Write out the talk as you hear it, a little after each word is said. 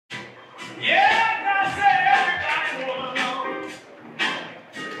Good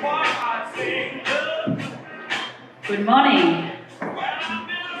morning.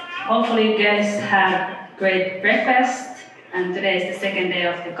 Hopefully you guys had great breakfast, and today is the second day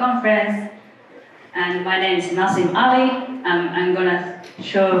of the conference. And my name is Nasim Ali. I'm gonna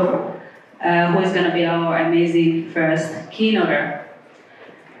show who is gonna be our amazing first keynoter.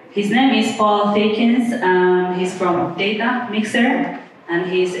 His name is Paul Theyskens. He's from Data Mixer, and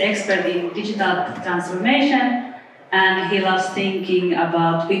he's expert in digital transformation. And he loves thinking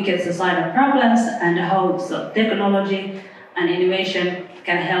about wicked societal problems and how technology and innovation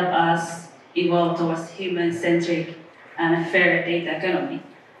can help us evolve towards human-centric and fair data economy.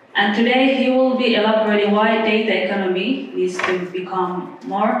 And today he will be elaborating why data economy needs to become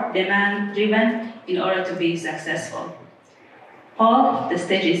more demand-driven in order to be successful. Paul, the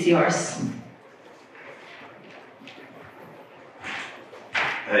stage is yours.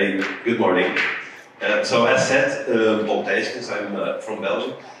 Hey, good morning. So as said, Paul Theyskens, I'm from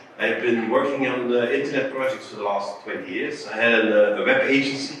Belgium. I've been working on internet projects for the last 20 years. I had a web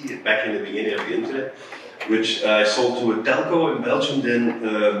agency back in the beginning of the internet, which I sold to a telco in Belgium. Then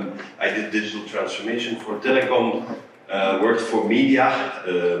I did digital transformation for telecom, worked for media,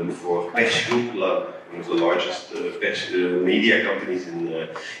 for Pers Group, one of the largest media companies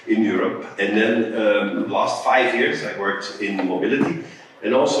in Europe. And then last 5 years I worked in mobility.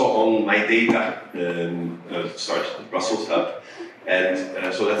 And also on MyData, started the Brussels hub, and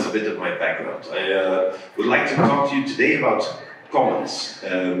so that's a bit of my background. I would like to talk to you today about commons.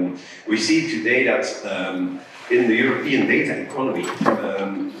 We see today that in the European data economy,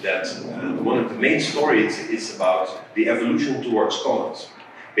 that one of the main stories is about the evolution towards commons.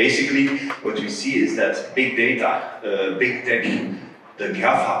 Basically, what we see is that big data, big tech, the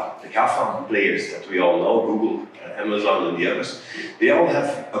GAFA players that we all know, Google, Amazon and the others, they all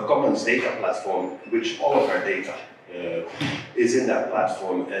have a commons data platform, which all of our data is in that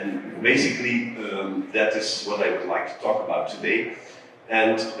platform. And basically, that is what I would like to talk about today.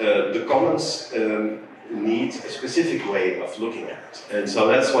 And the commons need a specific way of looking at it. And so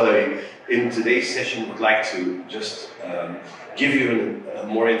that's what I, in today's session, would like to just give you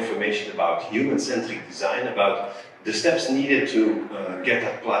more information about human-centric design, about the steps needed to get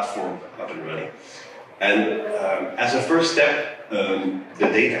that platform up and running. And as a first step, the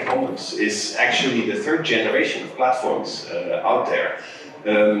data commons is actually the third generation of platforms out there.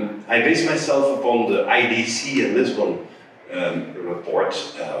 I base myself upon the IDC and Lisbon report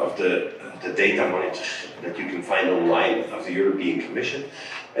of the data monitor that you can find online of the European Commission.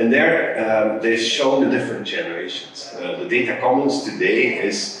 And there they've shown the different generations. The data commons today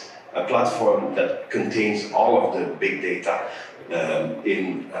is a platform that contains all of the big data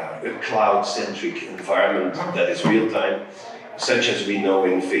in a cloud-centric environment that is real-time, such as we know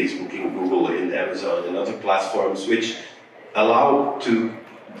in Facebook, in Google, in Amazon, and other platforms, which allow to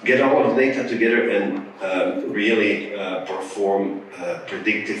get all of the data together and really perform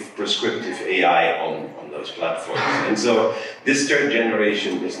predictive, prescriptive AI on those platforms. And so this third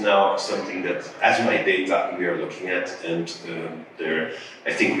generation is now something that, as MyData, we are looking at, and there,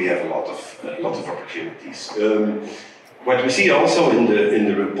 I think we have a lot of opportunities. What we see also in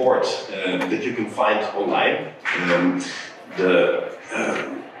the report that you can find online, the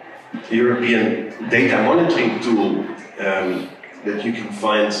European data monitoring tool that you can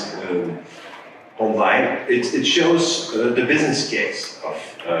find online, it shows the business case of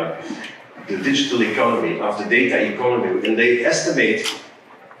the digital economy, of the data economy, and they estimate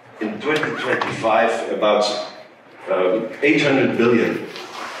in 2025 about 800 billion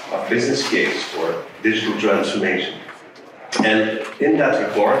of business case for digital transformation. And in that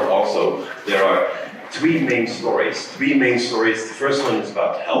report also there are three main stories. The first one is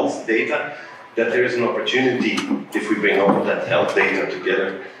about health data, that there is an opportunity, if we bring all of that health data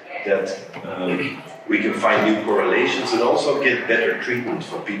together, that we can find new correlations and also get better treatment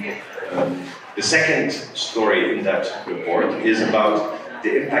for people. The second story in that report is about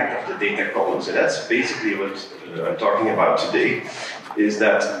the impact of the data commons. And that's basically what I'm talking about today, is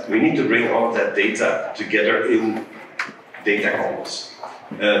that we need to bring all of that data together in data commons.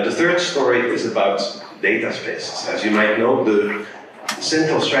 The third story is about data spaces. As you might know, the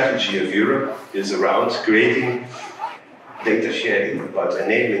central strategy of Europe is around creating data sharing, about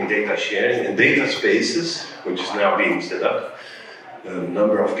enabling data sharing and data spaces, which is now being set up. A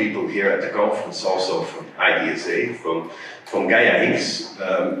number of people here at the conference, also from IDSA, from Gaia X,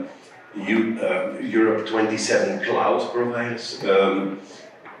 Europe 27 cloud providers,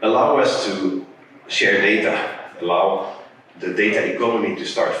 allow us to share data, allow the data economy to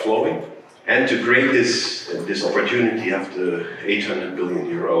start flowing, And to create this opportunity of the 800 billion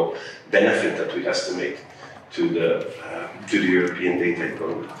euro benefit that we estimate to the European data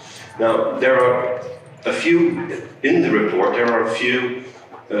economy. Now, there are a few, in the report, there are a few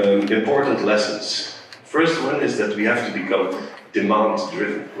important lessons. First one is that we have to become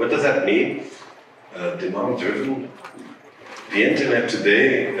demand-driven. What does that mean? Demand-driven. The internet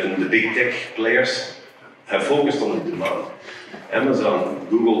today and the big tech players have focused on the demand. Amazon,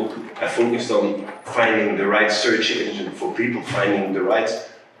 Google have focused on finding the right search engine for people, finding the right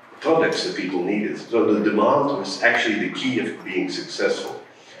products that people needed. So the demand was actually the key of being successful.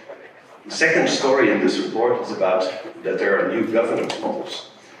 The second story in this report is about that there are new governance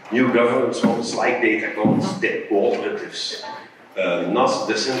models. New governance models like data commons, cooperatives, not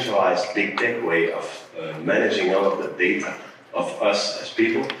the centralized big tech way of managing all of the data of us as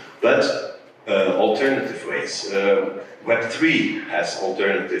people, but alternative ways. Web3 has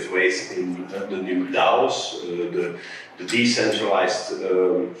alternative ways in the new DAOs, the decentralized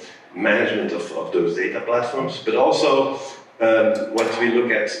management of those data platforms, but also what we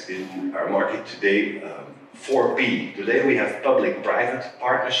look at in our market today, 4P. Today we have public-private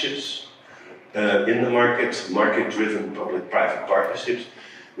partnerships in the market, market-driven public-private partnerships.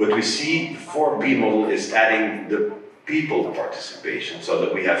 What we see, the 4P model is adding the people participation, so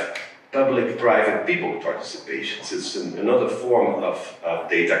that we have public-private people participations. It's another form of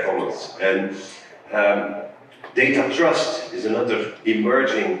data commons. And data trust is another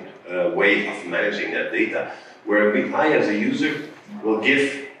emerging way of managing that data, where I as a user will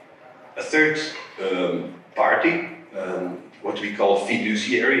give a third party, what we call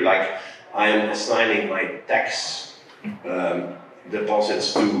fiduciary, like I am assigning my tax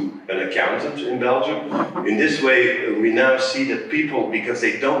deposits to an accountant in Belgium. In this way, we now see that people, because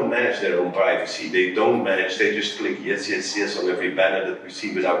they don't manage their own privacy, they just click yes, yes, yes on every banner that we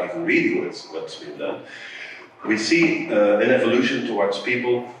see without even reading what's been done. We see an evolution towards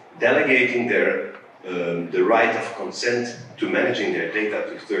people delegating the right of consent to managing their data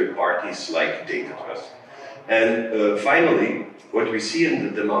to third parties like data trust. And finally, what we see in the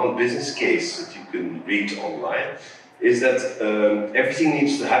demand business case that you can read online is that everything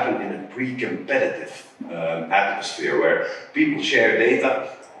needs to happen in a pre-competitive atmosphere where people share data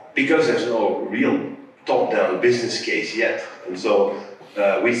because there's no real top-down business case yet. And so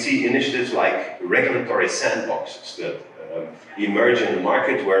we see initiatives like regulatory sandboxes that emerge in the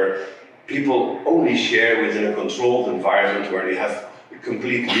market where people only share within a controlled environment where they have a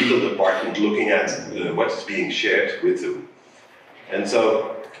complete legal department looking at what's being shared with them. And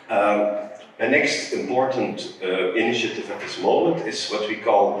so the next important initiative at this moment is what we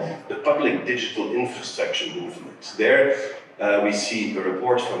call the public digital infrastructure movement. There we see a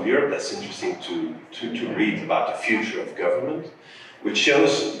report from Europe that's interesting to read about the future of government, which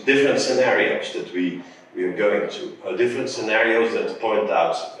shows different scenarios that we are going to, different scenarios that point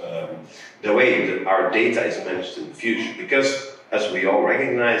out the way that our data is managed in the future. Because as we all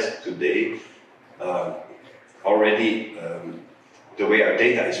recognize today, already the way our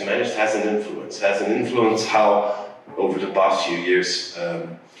data is managed has an influence how over the past few years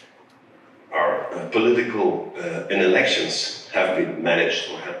our political and elections have been managed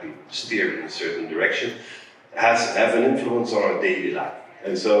or have been steered in a certain direction, have an influence on our daily life.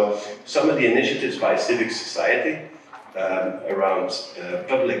 And so some of the initiatives by civic society around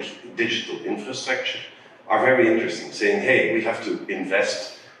public digital infrastructure are very interesting, saying, hey, we have to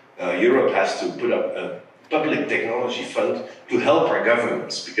invest, Europe has to put up a public technology fund to help our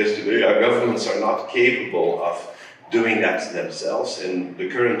governments, because today our governments are not capable of doing that themselves, and the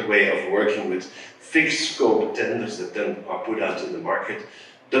current way of working with fixed scope tenders that then are put out in the market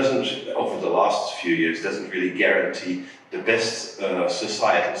doesn't, over the last few years, doesn't really guarantee the best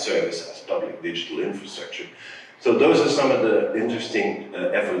societal service as public digital infrastructure. So those are some of the interesting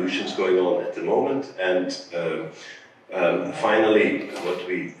evolutions going on at the moment. And finally, what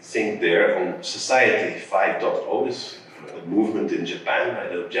we think there on Society 5.0 is a movement in Japan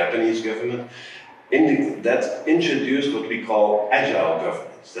by the Japanese government that introduced what we call agile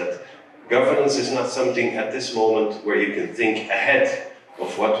governance. That governance is not something at this moment where you can think ahead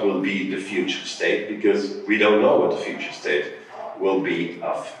of what will be the future state, because we don't know what the future state will be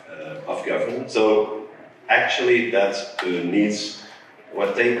of governance. So actually that needs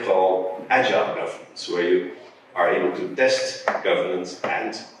what they call agile governance, where you are able to test governance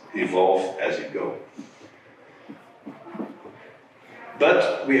and evolve as you go.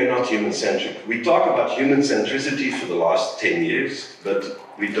 But we are not human-centric. We talk about human centricity for the last 10 years, but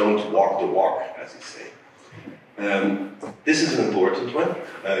we don't walk the walk, as they say. This is an important one.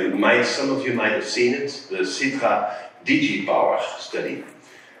 Some of you might have seen it, the Sitra DigiPower study.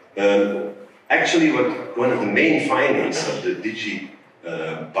 Actually, one of the main findings of the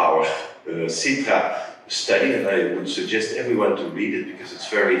DigiPower Sitra study, and I would suggest everyone to read it because it's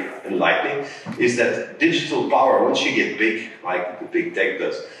very enlightening, is that digital power, once you get big, like the big tech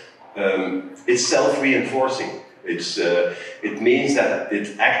does, it's self-reinforcing. It means that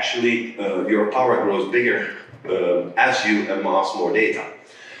it actually, your power grows bigger as you amass more data.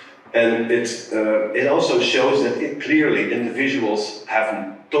 And it also shows that clearly individuals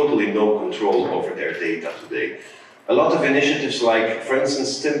have totally no control over their data today. A lot of initiatives like, for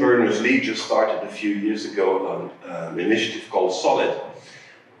instance, Tim Berners-Lee just started a few years ago on an initiative called Solid,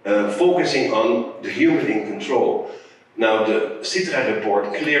 focusing on the human in control. Now, the Sitra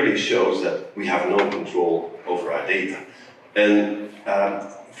report clearly shows that we have no control over our data. And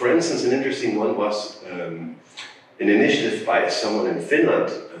for instance, an interesting one was an initiative by someone in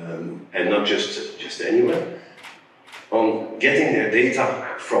Finland, and not just anyone, on getting their data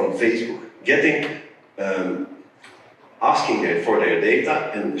from Facebook, asking for their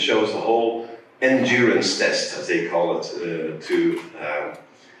data, and shows the whole endurance test, as they call it,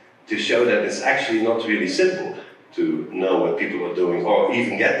 to show that it's actually not really simple to know what people are doing or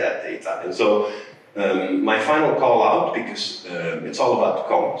even get that data. And so my final call out, because it's all about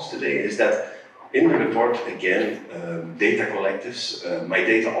commons today, is that in the report, again, data collectives,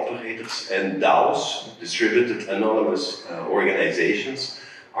 MyData operators, and DAOs, distributed anonymous organizations,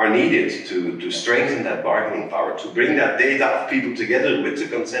 are needed to strengthen that bargaining power, to bring that data of people together with the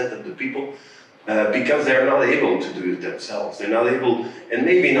consent of the people, because they're not able to do it themselves. They're not able, and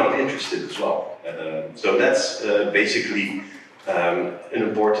maybe not interested as well. So that's basically an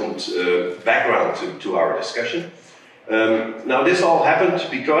important background to our discussion. Now this all happened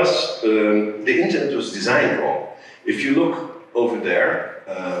because the internet was designed wrong. If you look over there,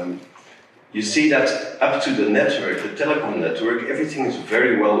 you see that up to the network, the telecom network, everything is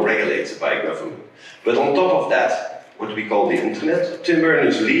very well regulated by government. But on top of that, what we call the internet, Tim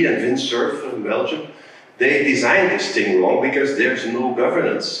Berners-Lee and Vint Cerf in Belgium, they designed this thing wrong because there's no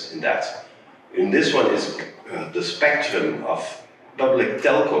governance in that. In this one is the spectrum of public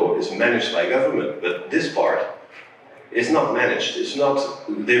telco is managed by government, but this part is not managed. It's not,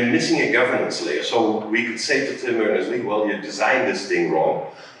 they're missing a governance layer. So we could say to Tim Berners-Lee, well, you designed this thing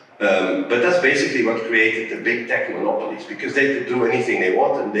wrong. But that's basically what created the big tech monopolies, because they could do anything they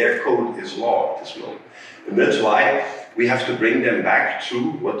want and their code is law at this moment. And that's why we have to bring them back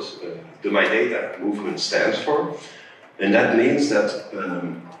to what the MyData movement stands for. And that means that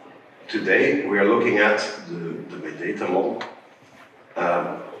today we are looking at the MyData model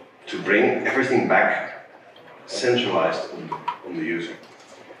to bring everything back centralized on the user.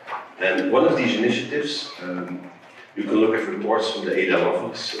 And one of these initiatives, you can look at reports from the Ada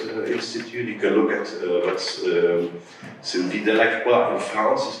Lovelace Institute. You can look at what Sylvie Delacroix in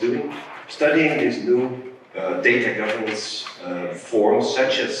France is doing, studying these new data governance forms,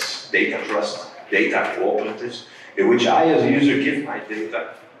 such as data trust, data cooperatives, in which I, as a user, give my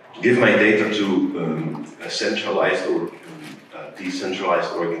data to a centralized or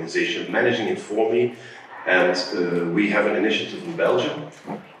decentralized organization managing it for me. And we have an initiative in Belgium,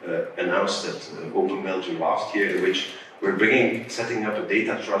 announced at Open Belgium last year, in which we're setting up a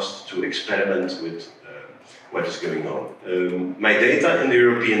data trust to experiment with what is going on. MyData in the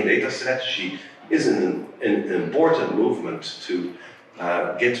European data strategy is an important movement to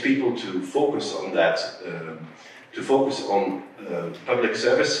get people to focus on that, to focus on public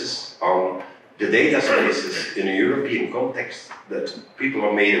services, on the data spaces in a European context, that people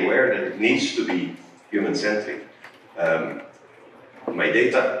are made aware that it needs to be human-centric.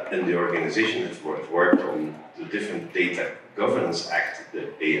 MyData and the organization have worked on the different Data Governance Act,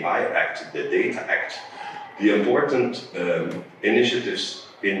 the AI Act, the Data Act, the important initiatives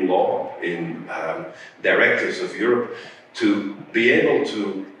in law, in directives of Europe, to be able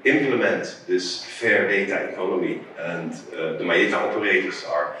to implement this fair data economy, and the MyData operators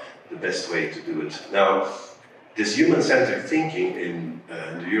are the best way to do it. Now, this human-centered thinking in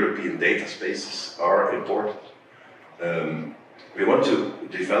the European data spaces are important. We want to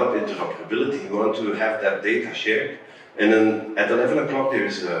develop interoperability, we want to have that data shared. And then at 11 o'clock there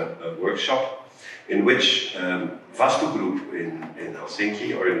is a workshop in which Vastu Group in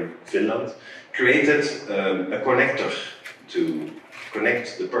Helsinki or in Finland created a connector to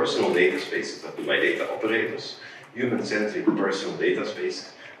connect the personal data spaces of the MyData operators, human-centric personal data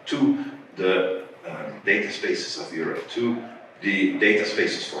spaces, to the data spaces of Europe, to the data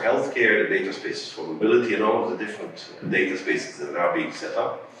spaces for healthcare, the data spaces for mobility, and all of the different data spaces that are being set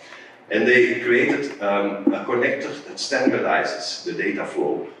up. And they created a connector that standardizes the data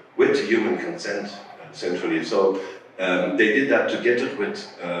flow with human consent centrally. So They did that together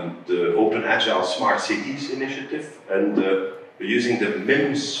with the Open Agile Smart Cities initiative, and using the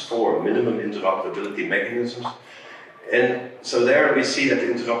MIMS for minimum interoperability mechanisms. And so there we see that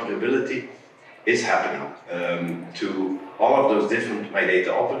interoperability is happening. To all of those different MyData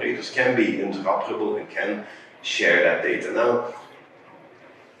operators can be interoperable and can share that data. Now,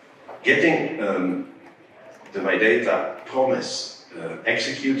 getting the MyData promise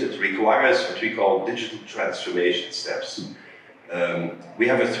executed requires what we call digital transformation steps. We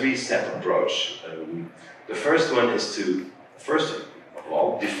have a three-step approach. The first one is to, first of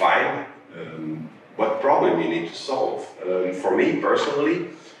all, define what problem you need to solve. For me personally,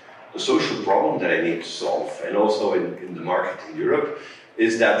 the social problem that I need to solve, and also in the market in Europe,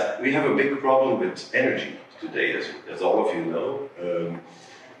 is that we have a big problem with energy today, as all of you know.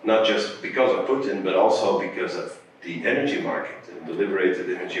 Not just because of Putin, but also because of the energy market, and the liberated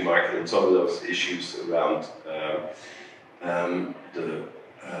energy market, and some of those issues around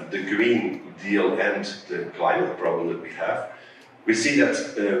the Green Deal and the climate problem that we have. We see that,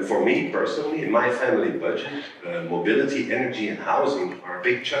 for me personally, in my family budget, mobility, energy and housing are a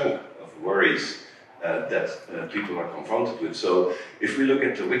big chunk of worries that people are confronted with. So if we look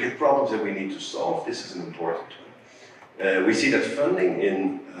at the wicked problems that we need to solve, this is an important one. We see that funding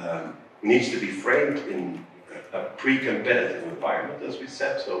needs to be framed in a pre-competitive environment, as we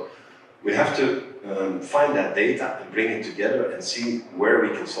said. So we have to find that data and bring it together and see where we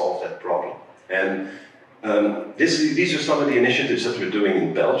can solve that problem. And these are some of the initiatives that we're doing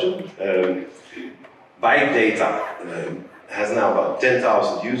in Belgium. Bike data has now about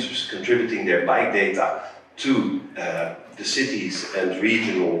 10,000 users contributing their bike data to the cities and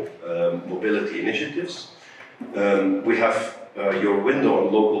regional mobility initiatives. We have your window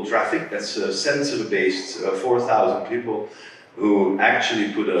on local traffic. That's a sensor-based 4,000 people who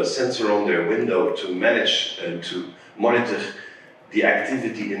actually put a sensor on their window to manage and to monitor the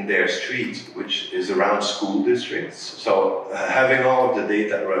activity in their street, which is around school districts. So having all of the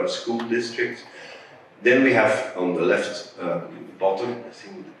data around school districts. Then we have on the left bottom, I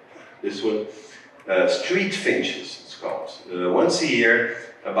think this one, street finches, it's called. Once a year,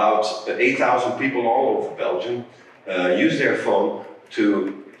 about 8,000 people all over Belgium use their phone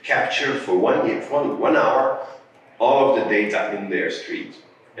to capture for 1 hour all of the data in their street.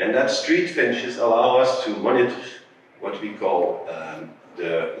 And that street finches allow us to monitor what we call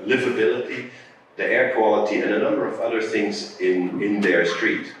the livability, the air quality, and a number of other things in their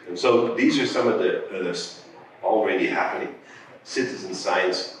street. And so these are some of the already happening citizen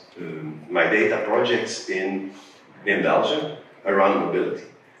science MyData projects in Belgium around mobility.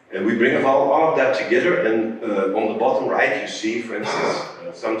 And we bring all of that together, and on the bottom right you see, for instance,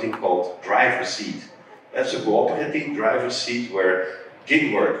 something called driver seat. That's a cooperative driver seat where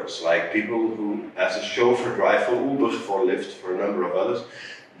gig workers, like people who, as a chauffeur, drive for Uber, for Lyft, for a number of others,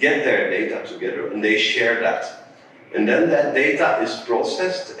 get their data together and they share that. And then that data is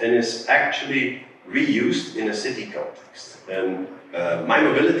processed and is actually reused in a city context. And my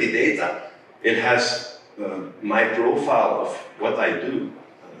mobility data, it has my profile of what I do.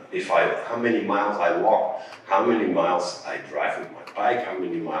 How many miles I walk, how many miles I drive with my bike, how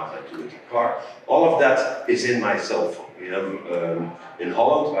many miles I do with the car. All of that is in my cell phone. We have in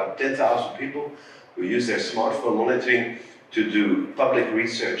Holland about 10,000 people who use their smartphone monitoring to do public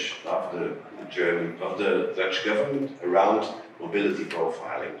research of the Dutch government around mobility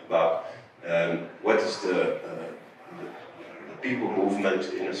profiling, about what is the people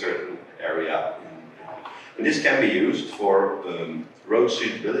movement in a certain area. And this can be used for road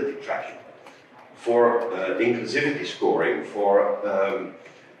suitability tracking, for inclusivity scoring, for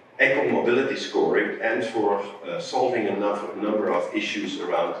eco-mobility scoring, and for solving a number of issues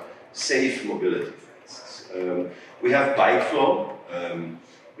around safe mobility, for instance. We have bike flow.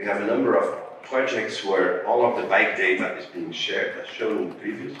 We have a number of projects where all of the bike data is being shared, as shown in the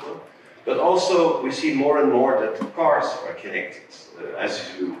previous one. But also, we see more and more that cars are connected. As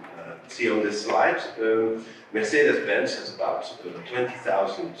you see on this slide, Mercedes-Benz has about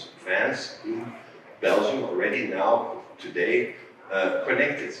 20,000 vans in Belgium already now, today,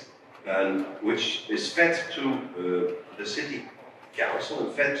 connected, and which is fed to the city council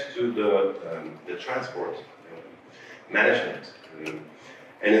and fed to the transport management.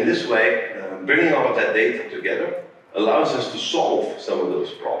 And in this way, bringing all of that data together allows us to solve some of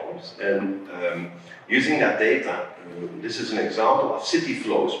those problems. And using that data, this is an example of City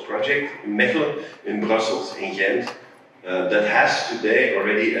Flows project in Mechelen, in Brussels, in Ghent, that has today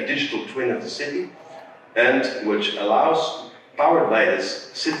already a digital twin of the city, and which allows, powered by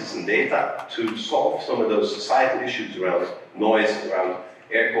this citizen data, to solve some of those societal issues around noise, around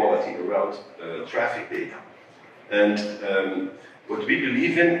air quality, around traffic data. And what we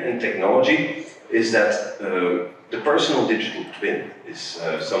believe in technology is that the personal digital twin is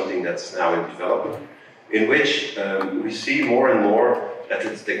something that's now in development, in which we see more and more that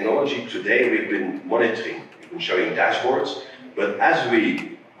it's technology. Today we've been monitoring, we've been showing dashboards, but as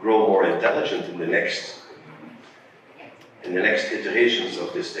we grow more intelligent in the next iterations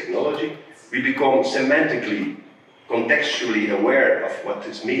of this technology, we become semantically, contextually aware of what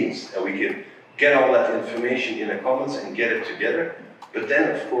this means, and we can get all that information in a commons and get it together. But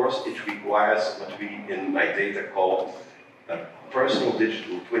then, of course, it requires what we in MyData call a personal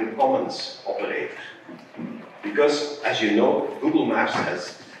digital twin commons operator. Because, as you know, Google Maps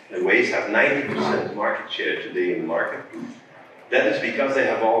and Waze have 90% market share today in the market. That is because they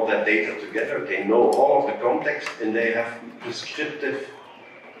have all that data together, they know all of the context, and they have prescriptive,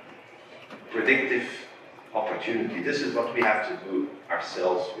 predictive opportunity. This is what we have to do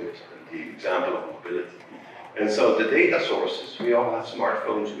ourselves with the example of mobility. And so the data sources, we all have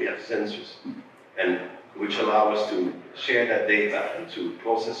smartphones, we have sensors, and which allow us to share that data and to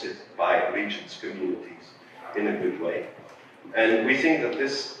process it by regions, communities, in a good way. And we think that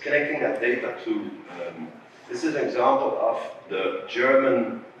this, connecting that data to, this is an example of the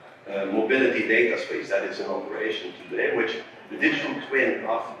German mobility data space that is in operation today, which the digital twin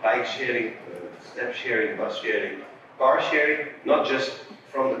of bike sharing, step sharing, bus sharing, car sharing, not just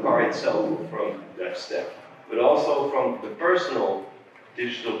from the car itself, from that step, but also from the personal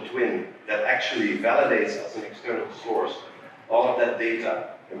digital twin that actually validates as an external source all of that data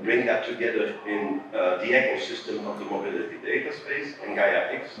and bring that together in the ecosystem of the mobility data space and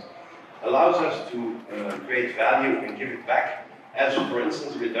GaiaX, allows us to create value and give it back as, for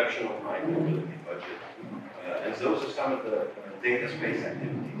instance, reduction of my mobility budget. And those are some of the data space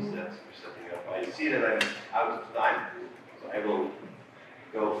activities that we're setting up. I see that I'm out of time, so I will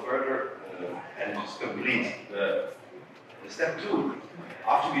go further and just complete the step 2.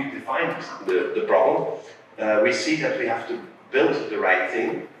 After we've defined the problem, we see that we have to build the right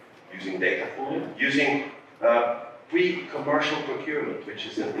thing using data pooling, using pre-commercial procurement, which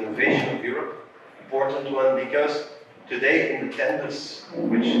is an innovation of Europe, important one, because today in the tenders,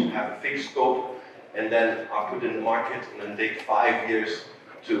 which have a fixed scope and then are put in the market and then take 5 years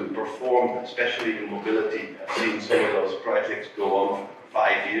to perform, especially in mobility. I've seen some of those projects go on for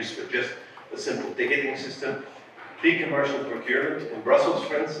 5 years with just a simple ticketing system. Pre-commercial procurement in Brussels,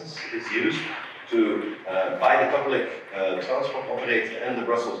 for instance, is used to by the public transport operator and the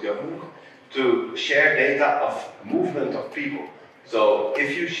Brussels government to share data of movement of people. So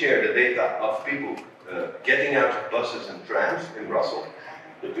if you share the data of people getting out of buses and trams in Brussels,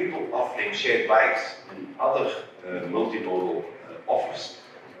 the people offering shared bikes and other multimodal offers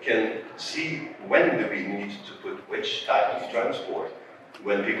can see when do we need to put which type of transport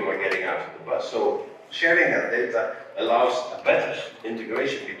when people are getting out of the bus. So sharing that data allows a better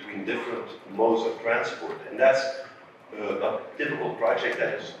integration between different modes of transport. And that's a typical project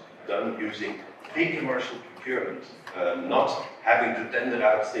that is done using pre-commercial procurement, not having to tender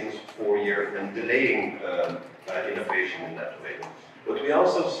out things for 4 years and delaying innovation in that way. What we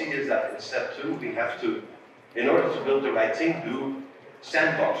also see is that in step 2, we have to, in order to build the right thing, do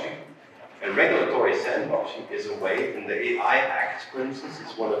sandboxing. And regulatory sandboxing is a way, in the AI Act, for instance,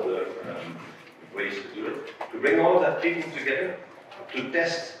 it's one of the ways to do it, to bring all of that people together to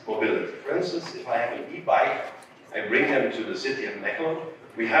test mobility. For instance, if I have an e-bike, I bring them to the city of Mechelen.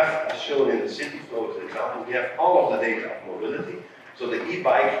 We have, as shown in the city flow example, we have all of the data of mobility, so the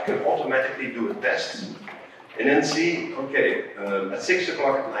e-bike can automatically do a test and then see, okay, at 6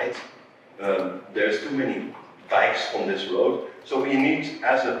 o'clock at night, there's too many bikes on this road, so we need,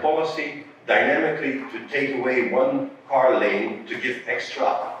 as a policy, dynamically to take away one car lane to give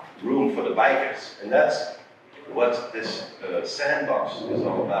extra room for the bikers. And that's what this sandbox is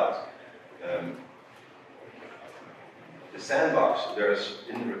all about. The sandbox, there's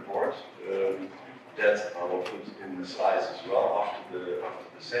in the report that I will put in the slides as well after the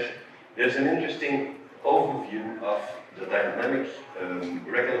session. There's an interesting overview of the dynamic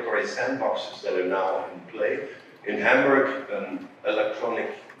regulatory sandboxes that are now in play. In Hamburg,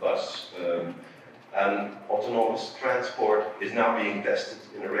 electronic bus and autonomous transport is now being tested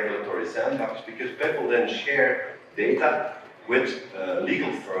in a regulatory sandbox because people then share data with a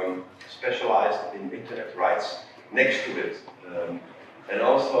legal firm specialized in internet rights next to it. And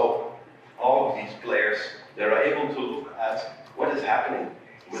also, all of these players, they're able to look at what is happening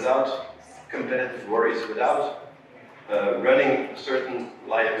without competitive worries, without running a certain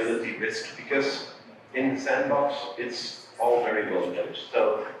liability risk, because in the sandbox, it's all very well managed.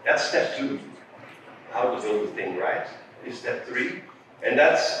 So that's step 2, how to build the thing right. In step 3, And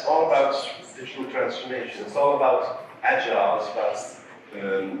that's all about digital transformation. It's all about agile, it's about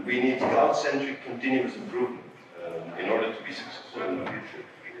we need cloud-centric continuous improvement in order to be successful in the future.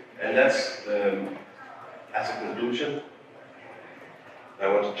 And that's, as a conclusion, I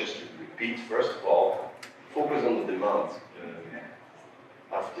want to just repeat, first of all, focus on the demand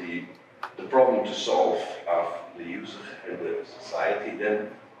of the problem to solve of the user and the society, then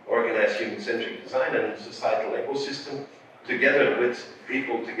organize human-centric design and societal ecosystem together with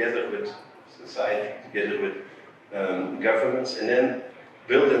people, together with society, together with governments, and then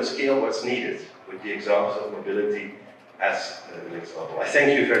build and scale what's needed with the examples of mobility as an example. I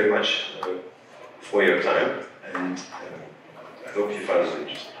thank you very much for your time, and I hope you found it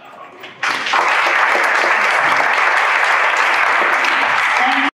interesting.